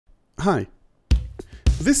Hi,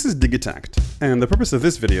 this is Digitakt, and the purpose of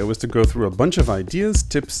this video is to go through a bunch of ideas,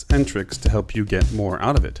 tips, and tricks to help you get more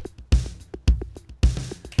out of it.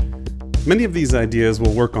 Many of these ideas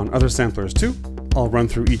will work on other samplers too. I'll run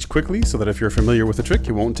through each quickly so that if you're familiar with the trick,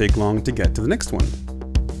 it won't take long to get to the next one.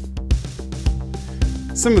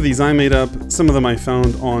 Some of these I made up, some of them I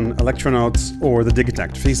found on Elektron or the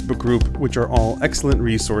Digitakt Facebook group, which are all excellent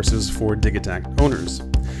resources for Digitakt owners.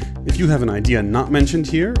 If you have an idea not mentioned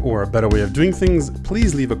here or a better way of doing things,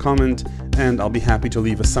 please leave a comment and I'll be happy to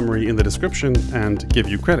leave a summary in the description and give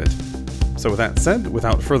you credit. So with that said,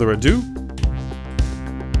 without further ado,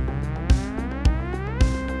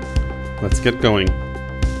 let's get going.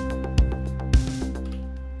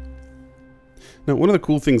 Now, one of the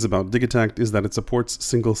cool things about Digitakt is that it supports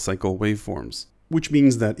single cycle waveforms, which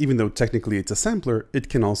means that even though technically it's a sampler, it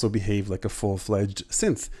can also behave like a full-fledged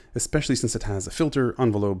synth, especially since it has a filter,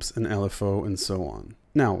 envelopes, an LFO, and so on.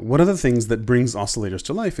 Now, one of the things that brings oscillators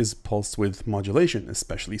to life is pulse width modulation,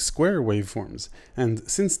 especially square waveforms. And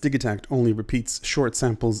since Digitakt only repeats short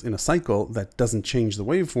samples in a cycle, that doesn't change the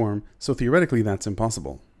waveform, so theoretically that's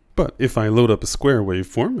impossible. But if I load up a square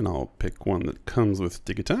waveform, and I'll pick one that comes with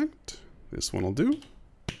Digitakt, this one will do,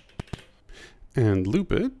 and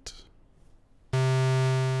loop it,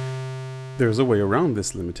 there's a way around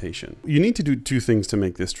this limitation. You need to do two things to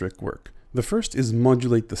make this trick work. The first is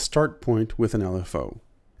modulate the start point with an LFO.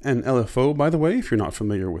 An LFO, by the way, if you're not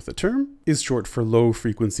familiar with the term, is short for low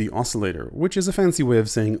frequency oscillator, which is a fancy way of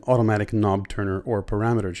saying automatic knob turner or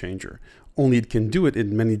parameter changer. Only it can do it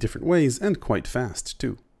in many different ways and quite fast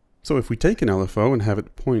too. So if we take an LFO and have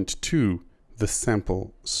it point to the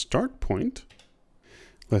sample start point,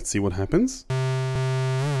 let's see what happens.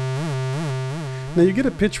 Now you get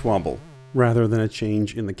a pitch wobble rather than a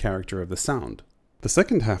change in the character of the sound. The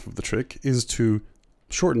second half of the trick is to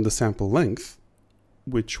shorten the sample length,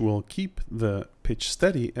 which will keep the pitch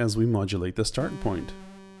steady as we modulate the start point.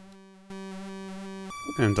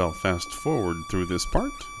 And I'll fast forward through this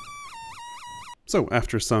part. So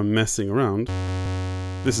after some messing around,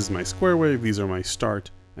 this is my square wave, these are my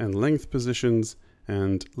start and length positions,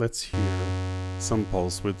 and let's hear some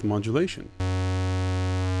pulse width modulation.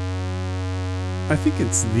 I think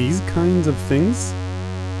it's these kinds of things,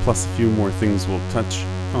 plus a few more things we'll touch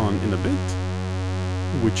on in a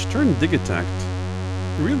bit, which turn Digitakt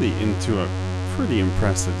really into a pretty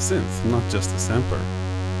impressive synth, not just a sampler.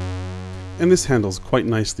 And this handles quite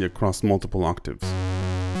nicely across multiple octaves.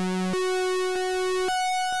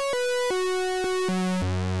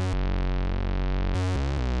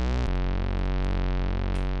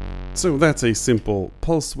 So that's a simple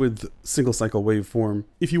pulse width single cycle waveform.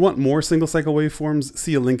 If you want more single cycle waveforms,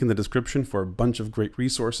 see a link in the description for a bunch of great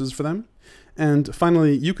resources for them. And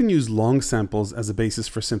finally, you can use long samples as a basis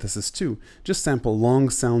for synthesis too. Just sample long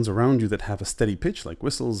sounds around you that have a steady pitch, like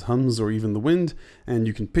whistles, hums, or even the wind, and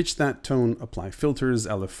you can pitch that tone, apply filters,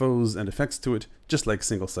 LFOs, and effects to it, just like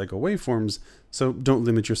single cycle waveforms, so don't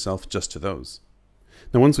limit yourself just to those.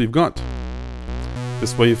 Now once we've got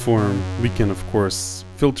this waveform, we can of course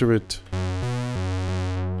filter it.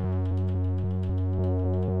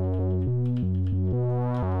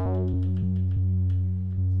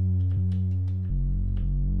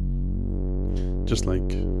 Just like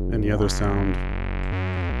any other sound.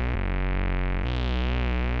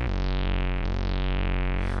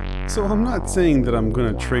 So I'm not saying that I'm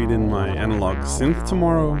gonna trade in my analog synth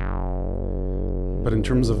tomorrow, but in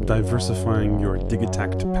terms of diversifying your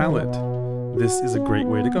Digitakt palette, this is a great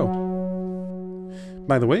way to go.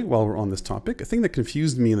 By the way, while we're on this topic, a thing that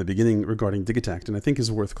confused me in the beginning regarding Digitakt, and I think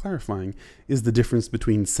is worth clarifying, is the difference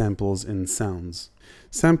between samples and sounds.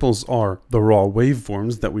 Samples are the raw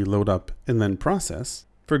waveforms that we load up and then process.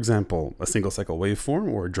 For example, a single cycle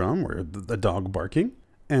waveform or a drum or a dog barking.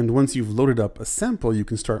 And once you've loaded up a sample, you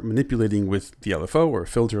can start manipulating with the LFO or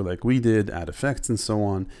filter like we did, add effects and so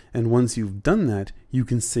on. And once you've done that, you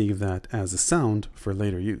can save that as a sound for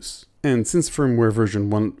later use. And since firmware version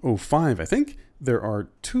 1.05, I think, there are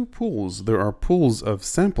two pools. There are pools of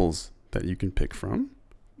samples that you can pick from,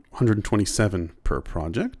 127 per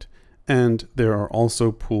project, and there are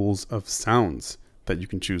also pools of sounds that you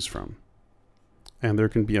can choose from. And there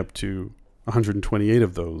can be up to 128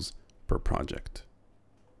 of those per project.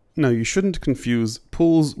 Now you shouldn't confuse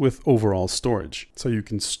pools with overall storage. So you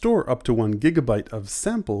can store up to 1 gigabyte of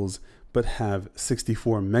samples, but have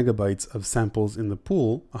 64 megabytes of samples in the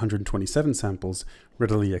pool, 127 samples,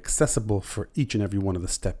 readily accessible for each and every one of the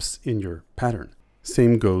steps in your pattern.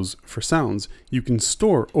 Same goes for sounds. You can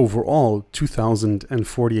store overall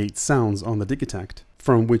 2048 sounds on the Digitakt,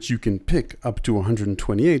 from which you can pick up to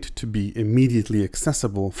 128 to be immediately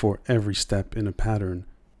accessible for every step in a pattern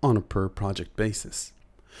on a per project basis.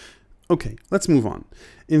 Okay, let's move on.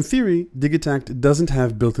 In theory, Digitakt doesn't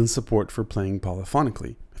have built-in support for playing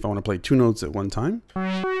polyphonically. If I want to play 2 notes at one time,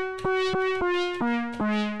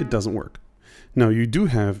 it doesn't work. Now you do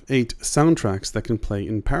have 8 soundtracks that can play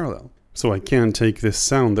in parallel. So I can take this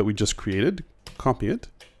sound that we just created, copy it,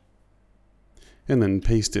 and then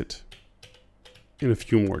paste it in a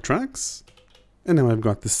few more tracks. And now I've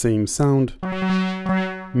got the same sound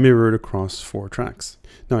mirrored across 4 tracks.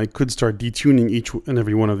 Now I could start detuning each and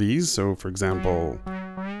every one of these. So for example,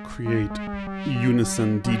 create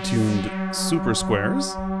unison detuned super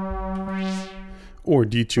squares, or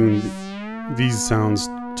detune these sounds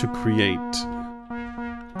to create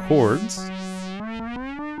chords.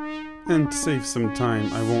 And to save some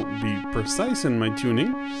time, I won't be precise in my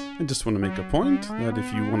tuning. I just want to make a point that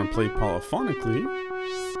if you want to play polyphonically,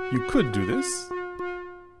 you could do this.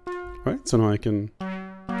 Right, so now I can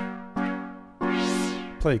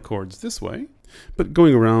play chords this way, but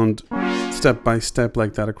going around step by step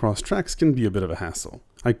like that across tracks can be a bit of a hassle.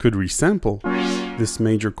 I could resample this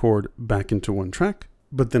major chord back into one track,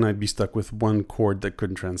 but then I'd be stuck with one chord that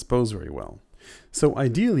couldn't transpose very well. So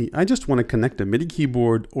ideally, I just want to connect a MIDI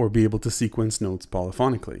keyboard or be able to sequence notes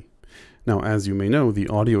polyphonically. Now, as you may know, the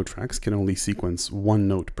audio tracks can only sequence 1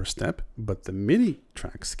 note per step, but the MIDI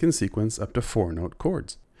tracks can sequence up to 4-note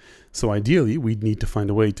chords. So ideally, we'd need to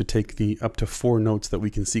find a way to take the up to 4 notes that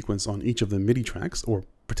we can sequence on each of the MIDI tracks, or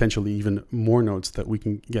potentially even more notes that we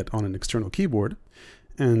can get on an external keyboard,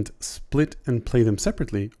 and split and play them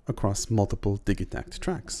separately across multiple Digitakt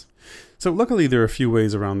tracks. So luckily there are a few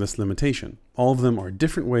ways around this limitation. All of them are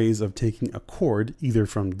different ways of taking a chord either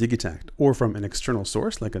from Digitakt or from an external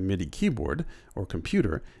source like a MIDI keyboard or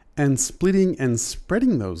computer, and splitting and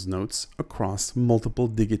spreading those notes across multiple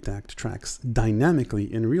Digitakt tracks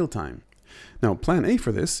dynamically in real time. Now, plan A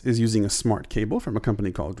for this is using a smart cable from a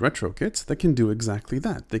company called RetroKits that can do exactly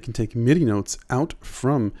that. They can take MIDI notes out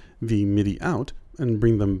from the MIDI out and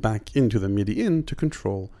bring them back into the MIDI in to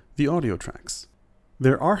control the audio tracks.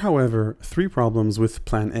 There are, however, 3 problems with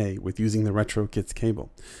plan A with using the RetroKits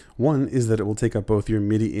cable. One is that it will take up both your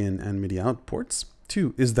MIDI in and MIDI out ports.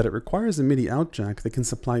 2 is that it requires a MIDI out jack that can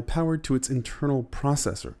supply power to its internal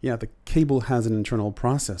processor. Yeah, the cable has an internal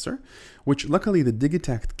processor, which luckily the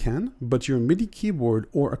Digitakt can, but your MIDI keyboard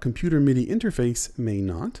or a computer MIDI interface may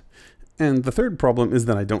not. And the third problem is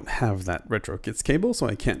that I don't have that RetroKits cable, so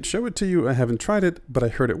I can't show it to you. I haven't tried it, but I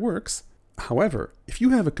heard it works. However, if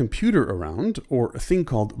you have a computer around, or a thing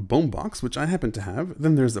called Bome, which I happen to have,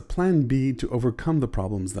 then there's a plan B to overcome the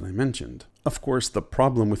problems that I mentioned. Of course, the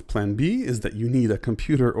problem with plan B is that you need a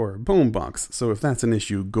computer or a Bome, so if that's an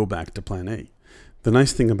issue, go back to plan A. The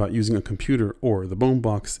nice thing about using a computer or the Bome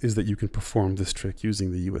is that you can perform this trick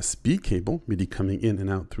using the USB cable, MIDI coming in and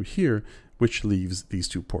out through here, which leaves these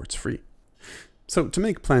 2 ports free. So to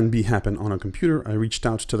make plan B happen on a computer, I reached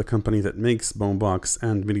out to the company that makes Bome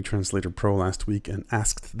and MIDI Translator Pro last week and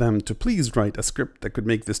asked them to please write a script that could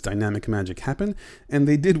make this dynamic magic happen. And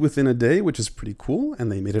they did within a day, which is pretty cool.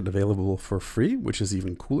 And they made it available for free, which is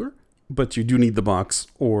even cooler. But you do need the box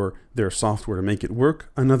or their software to make it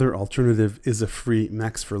work. Another alternative is a free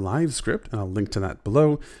Max for Live script, and I'll link to that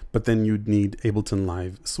below. But then you'd need Ableton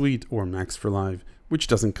Live Suite or Max for Live, which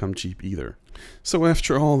doesn't come cheap either. So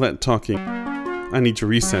after all that talking, I need to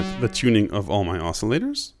reset the tuning of all my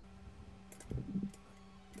oscillators.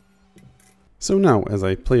 So now, as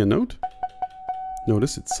I play a note,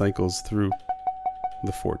 notice it cycles through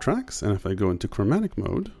the 4 tracks, and if I go into chromatic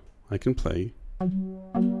mode, I can play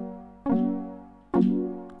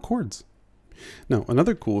chords. Now,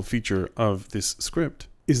 another cool feature of this script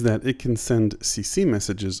is that it can send CC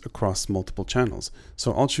messages across multiple channels.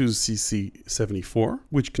 So I'll choose CC74,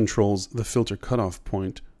 which controls the filter cutoff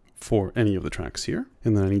point for any of the tracks here.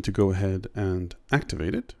 And then I need to go ahead and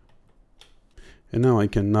activate it. And now I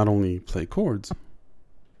can not only play chords,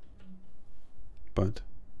 but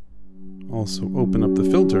also open up the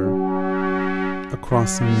filter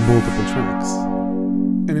across multiple tracks.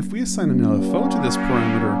 And if we assign an LFO to this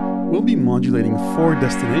parameter, we'll be modulating 4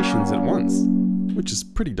 destinations at once, which is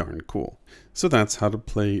pretty darn cool. So that's how to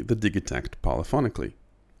play the Digitakt polyphonically.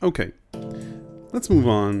 Okay, let's move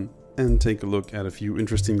on and take a look at a few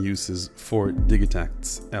interesting uses for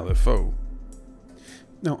Digitakt's LFO.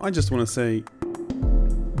 Now, I just want to say,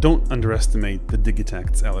 don't underestimate the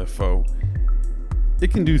Digitakt's LFO.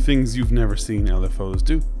 It can do things you've never seen LFOs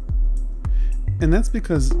do. And that's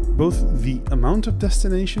because both the amount of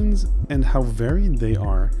destinations and how varied they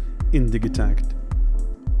are in Digitakt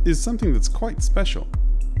is something that's quite special.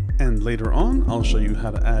 And later on, I'll show you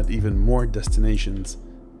how to add even more destinations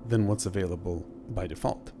than what's available by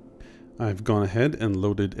default. I've gone ahead and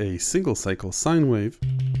loaded a single cycle sine wave.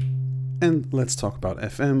 And let's talk about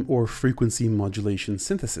FM, or frequency modulation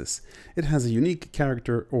synthesis. It has a unique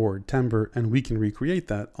character or timbre, and we can recreate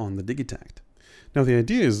that on the Digitakt. Now the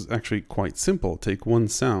idea is actually quite simple. Take one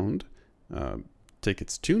sound, take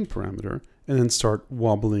its tune parameter, and then start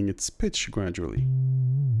wobbling its pitch gradually.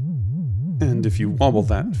 And if you wobble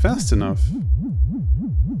that fast enough,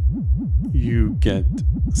 you get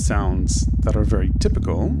sounds that are very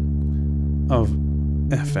typical of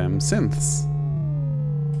FM synths.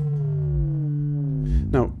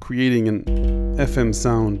 Now, creating an FM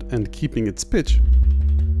sound and keeping its pitch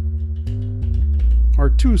are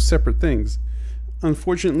two separate things.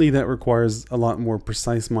 Unfortunately, that requires a lot more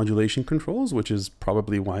precise modulation controls, which is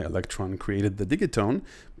probably why Elektron created the Digitone.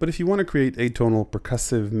 But if you want to create atonal,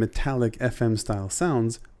 percussive, metallic FM style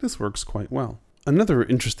sounds, this works quite well. Another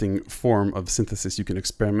interesting form of synthesis you can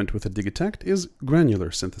experiment with a Digitakt is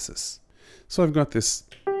granular synthesis. So I've got this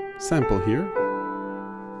sample here,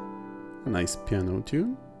 a nice piano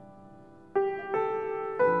tune,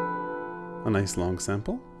 a nice long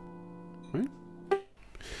sample, right?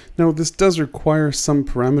 Now this does require some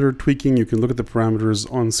parameter tweaking. You can look at the parameters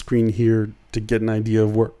on screen here to get an idea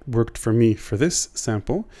of what worked for me for this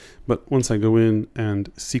sample. But once I go in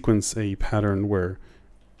and sequence a pattern where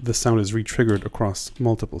the sound is re-triggered across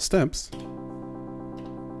multiple steps,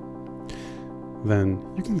 then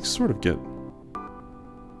you can sort of get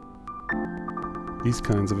these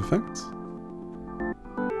kinds of effects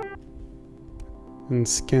and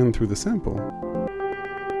scan through the sample.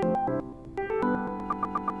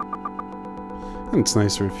 And it's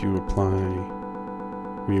nicer if you apply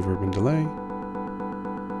reverb and delay.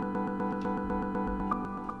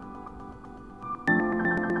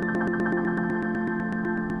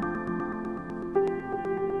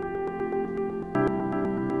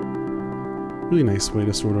 Really nice way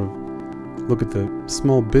to sort of look at the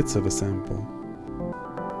small bits of a sample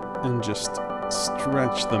and just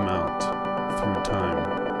stretch them out through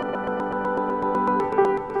time.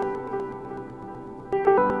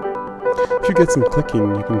 If you get some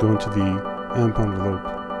clicking, you can go into the amp envelope,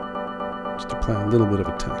 just apply a little bit of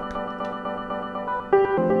attack.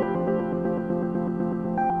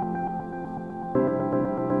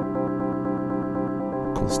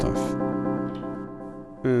 Cool stuff.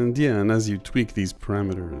 And yeah, and as you tweak these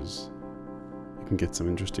parameters, you can get some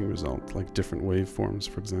interesting results, like different waveforms,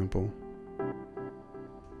 for example.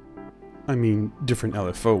 I mean, different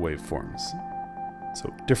LFO waveforms.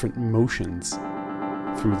 So different motions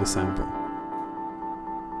through the sample.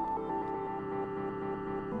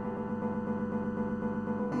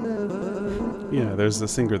 Yeah, there's the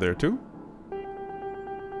singer there too.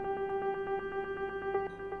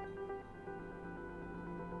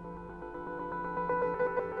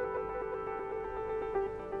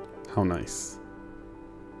 How nice.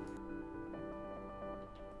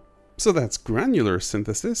 So that's granular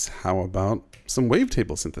synthesis. How about some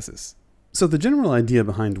wavetable synthesis? So the general idea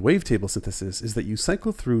behind wavetable synthesis is that you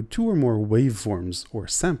cycle through two or more waveforms or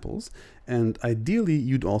samples, and ideally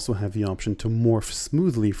you'd also have the option to morph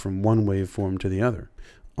smoothly from one waveform to the other.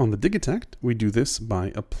 On the Digitakt, we do this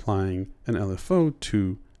by applying an LFO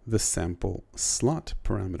to the sample slot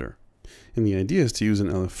parameter. And the idea is to use an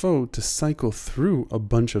LFO to cycle through a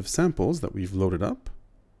bunch of samples that we've loaded up.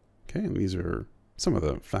 Okay, and these are some of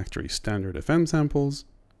the factory standard FM samples.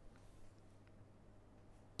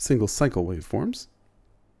 Single cycle waveforms.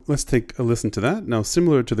 Let's take a listen to that. Now,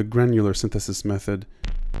 similar to the granular synthesis method,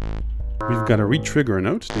 we've got to re-trigger a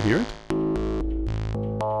note to hear it.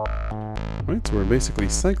 Right, so we're basically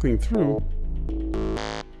cycling through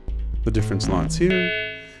the different slots here.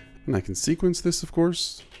 And I can sequence this, of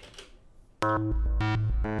course. The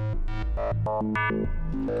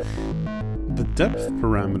depth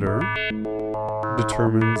parameter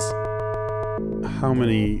determines how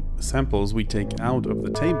many samples we take out of the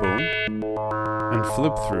table and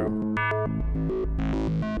flip through.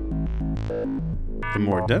 The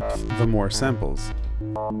more depth, the more samples.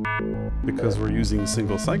 Because we're using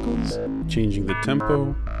single cycles, changing the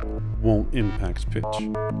tempo won't impact pitch.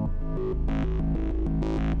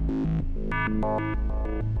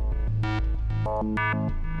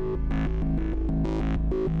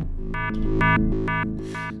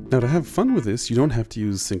 Now, to have fun with this, you don't have to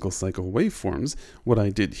use single cycle waveforms. What I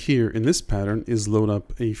did here in this pattern is load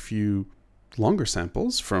up a few longer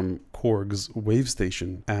samples from Korg's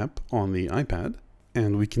WaveStation app on the iPad,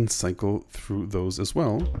 and we can cycle through those as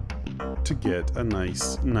well to get a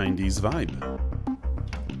nice 90s vibe.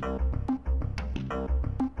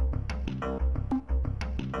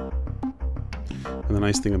 And the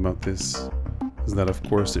nice thing about this is that of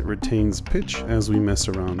course it retains pitch as we mess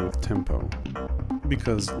around with tempo.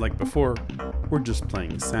 Because like before, we're just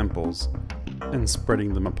playing samples and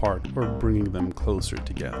spreading them apart or bringing them closer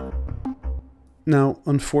together. Now,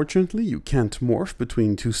 unfortunately, you can't morph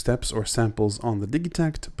between two steps or samples on the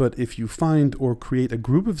Digitakt, but if you find or create a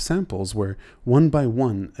group of samples where one by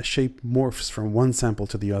one a shape morphs from one sample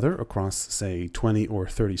to the other across, say, 20 or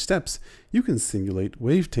 30 steps, you can simulate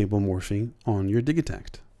wavetable morphing on your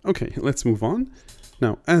Digitakt. Okay, let's move on.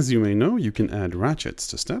 Now, as you may know, you can add ratchets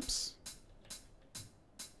to steps.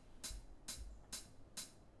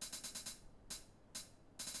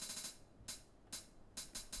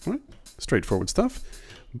 All right. Straightforward stuff,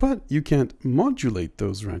 but you can't modulate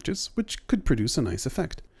those ratchets, which could produce a nice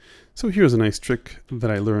effect. So here's a nice trick that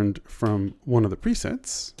I learned from one of the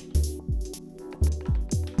presets.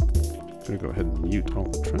 I'm gonna go ahead and mute all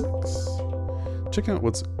the tracks. Check out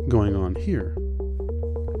what's going on here.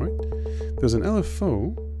 Right? There's an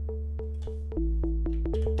LFO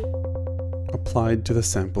applied to the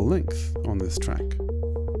sample length on this track,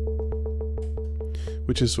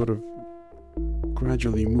 which is sort of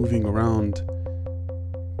gradually moving around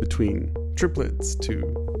between triplets to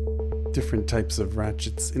different types of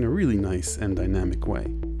ratchets in a really nice and dynamic way.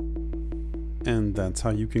 And that's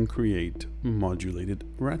how you can create modulated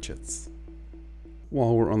ratchets.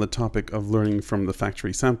 While we're on the topic of learning from the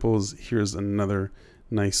factory samples, here's another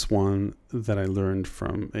nice one that I learned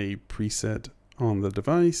from a preset on the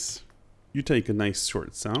device. You take a nice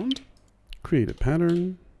short sound, create a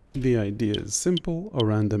pattern. The idea is simple, a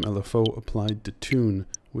random LFO applied to tune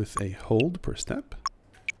with a hold per step.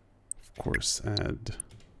 Of course, add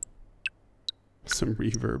some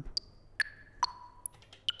reverb.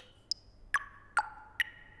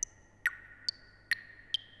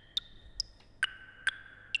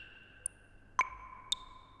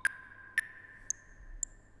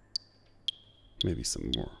 Maybe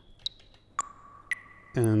some more.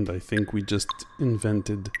 And I think we just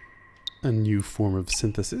invented a new form of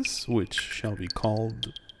synthesis, which shall be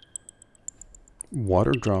called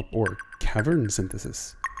water drop or cavern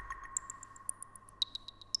synthesis.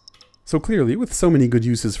 So clearly, with so many good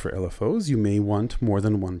uses for LFOs, you may want more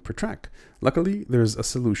than one per track. Luckily, there's a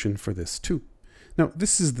solution for this too. Now,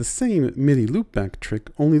 this is the same MIDI loopback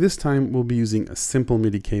trick, only this time we'll be using a simple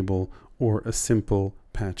MIDI cable or a simple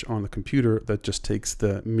patch on the computer that just takes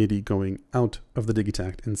the MIDI going out of the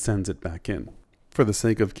Digitakt and sends it back in. For the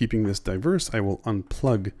sake of keeping this diverse, I will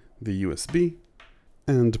unplug the USB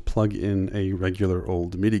and plug in a regular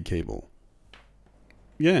old MIDI cable.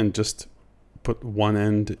 Yeah, and just put one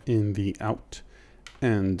end in the out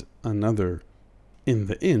and another in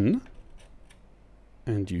the in,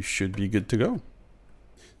 and you should be good to go.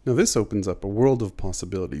 Now this opens up a world of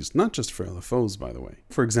possibilities, not just for LFOs, by the way.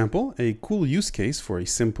 For example, a cool use case for a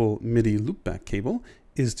simple MIDI loopback cable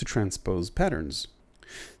is to transpose patterns.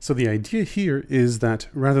 So the idea here is that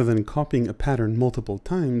rather than copying a pattern multiple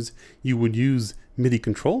times, you would use MIDI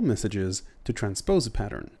control messages to transpose a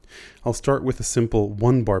pattern. I'll start with a simple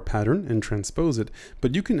 1-bar pattern and transpose it,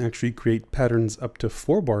 but you can actually create patterns up to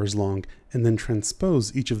 4 bars long and then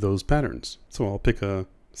transpose each of those patterns. So I'll pick a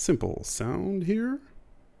simple sound here.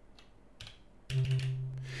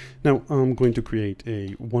 Now I'm going to create a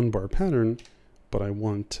 1-bar pattern, but I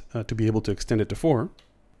want to be able to extend it to 4.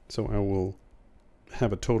 So I will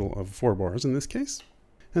have a total of 4 bars in this case.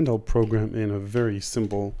 And I'll program in a very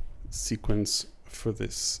simple sequence for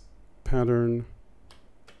this pattern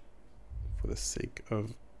for the sake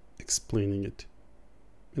of explaining it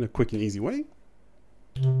in a quick and easy way.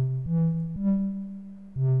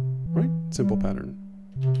 Right? Simple pattern.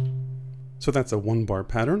 So that's a 1-bar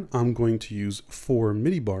pattern. I'm going to use 4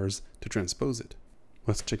 MIDI bars to transpose it.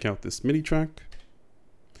 Let's check out this MIDI track.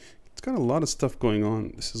 It's got a lot of stuff going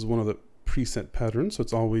on. This is one of the preset patterns, so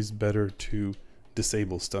it's always better to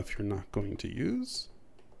disable stuff you're not going to use.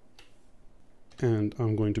 And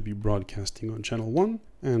I'm going to be broadcasting on channel 1,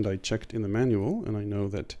 and I checked in the manual and I know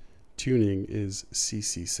that tuning is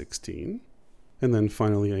CC 16. And then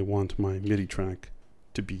finally I want my MIDI track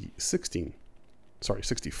to be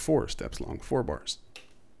 64 steps long, 4 bars.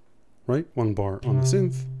 Right? 1 bar on the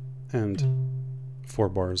synth and 4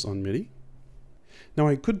 bars on MIDI. Now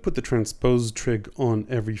I could put the transpose trig on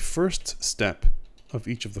every first step of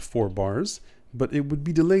each of the 4 bars, but it would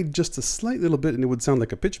be delayed just a slight little bit and it would sound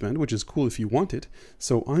like a pitch bend, which is cool if you want it.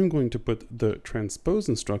 So I'm going to put the transpose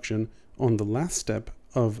instruction on the last step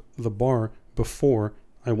of the bar before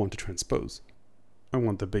I want to transpose. I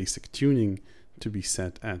want the basic tuning to be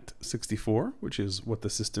set at 64, which is what the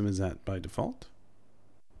system is at by default.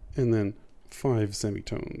 And then 5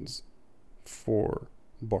 semitones for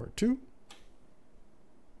bar 2.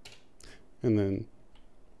 and then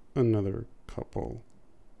another couple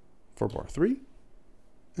for bar 3,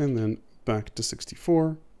 and then back to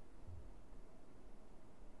 64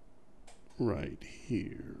 right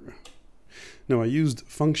here. Now I used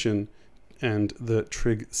function and the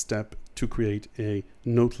trig step to create a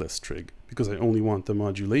noteless trig because I only want the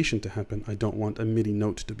modulation to happen. I don't want a MIDI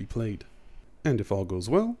note to be played. And if all goes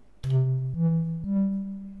well,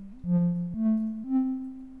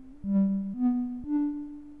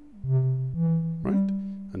 right,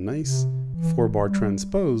 a nice 4-bar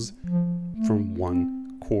transpose from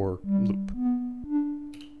one core loop.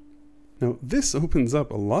 Now this opens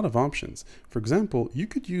up a lot of options. For example, you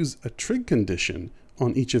could use a trig condition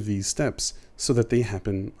on each of these steps so that they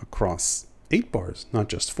happen across 8 bars, not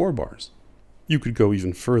just 4 bars. You could go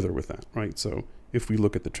even further with that, right? So if we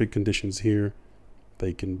look at the trig conditions here,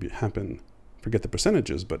 they can happen, forget the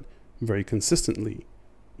percentages, but very consistently,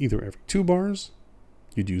 either every 2 bars,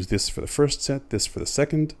 you'd use this for the first set, this for the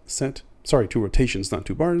second set, sorry, 2 rotations, not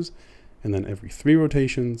 2 bars, and then every 3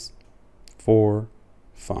 rotations, 4,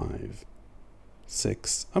 5,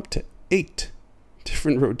 6, up to 8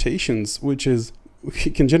 different rotations, which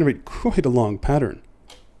can generate quite a long pattern.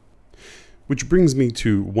 Which brings me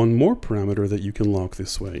to one more parameter that you can lock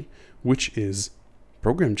this way, which is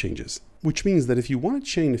program changes. Which means that if you want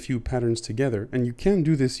to chain a few patterns together, and you can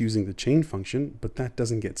do this using the chain function, but that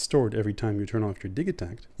doesn't get stored every time you turn off your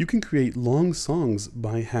Digitakt, you can create long songs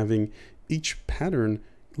by having each pattern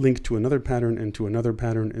linked to another pattern and to another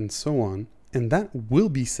pattern and so on. And that will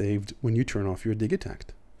be saved when you turn off your Digitakt.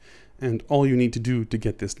 And all you need to do to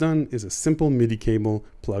get this done is a simple MIDI cable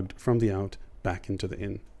plugged from the out back into the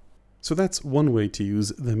in. So that's one way to use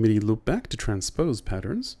the MIDI loopback to transpose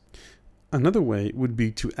patterns. Another way would be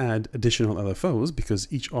to add additional LFOs because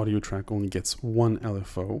each audio track only gets one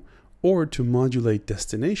LFO, or to modulate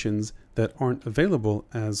destinations that aren't available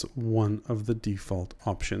as one of the default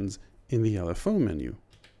options in the LFO menu.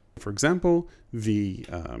 For example, the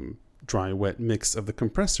dry-wet mix of the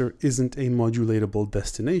compressor isn't a modulatable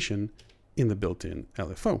destination in the built-in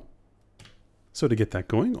LFO. So to get that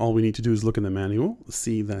going, all we need to do is look in the manual,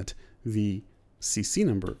 see that the CC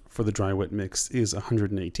number for the dry-wet mix is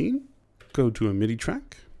 118. Go to a MIDI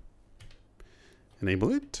track,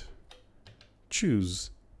 enable it, choose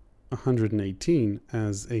 118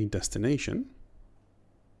 as a destination,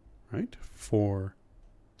 right, for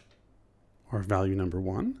our value number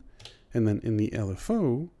 1, and then in the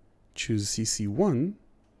LFO, choose CC1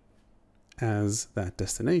 as that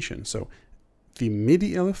destination. So the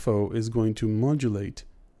MIDI LFO is going to modulate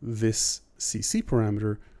this CC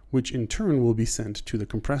parameter, which in turn will be sent to the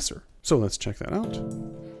compressor. So let's check that out.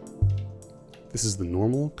 This is the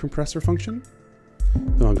normal compressor function.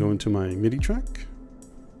 Then I'll go into my MIDI track,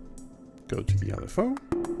 go to the LFO,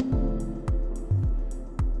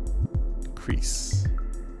 increase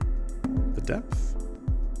the depth,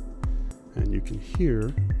 and you can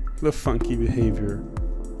hear the funky behavior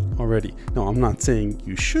already. Now, I'm not saying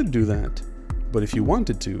you should do that, but if you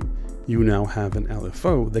wanted to, you now have an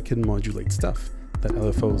LFO that can modulate stuff that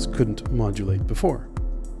LFOs couldn't modulate before.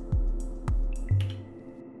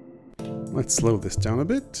 Let's slow this down a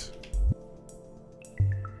bit.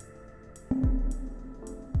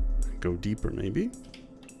 Go deeper, maybe.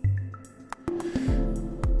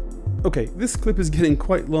 Okay, this clip is getting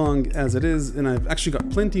quite long as it is, and I've actually got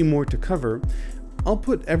plenty more to cover. I'll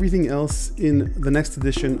put everything else in the next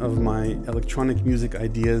edition of my Electronic Music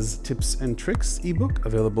Ideas, Tips and Tricks ebook,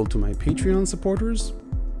 available to my Patreon supporters.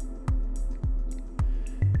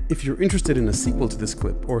 If you're interested in a sequel to this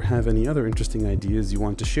clip or have any other interesting ideas you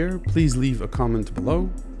want to share, please leave a comment below.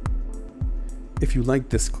 If you liked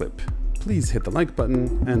this clip, please hit the like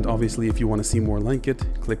button, and obviously if you want to see more like it,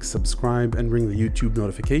 click subscribe and ring the YouTube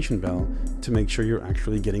notification bell to make sure you're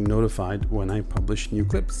actually getting notified when I publish new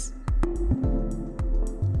clips.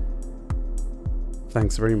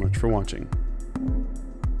 Thanks very much for watching.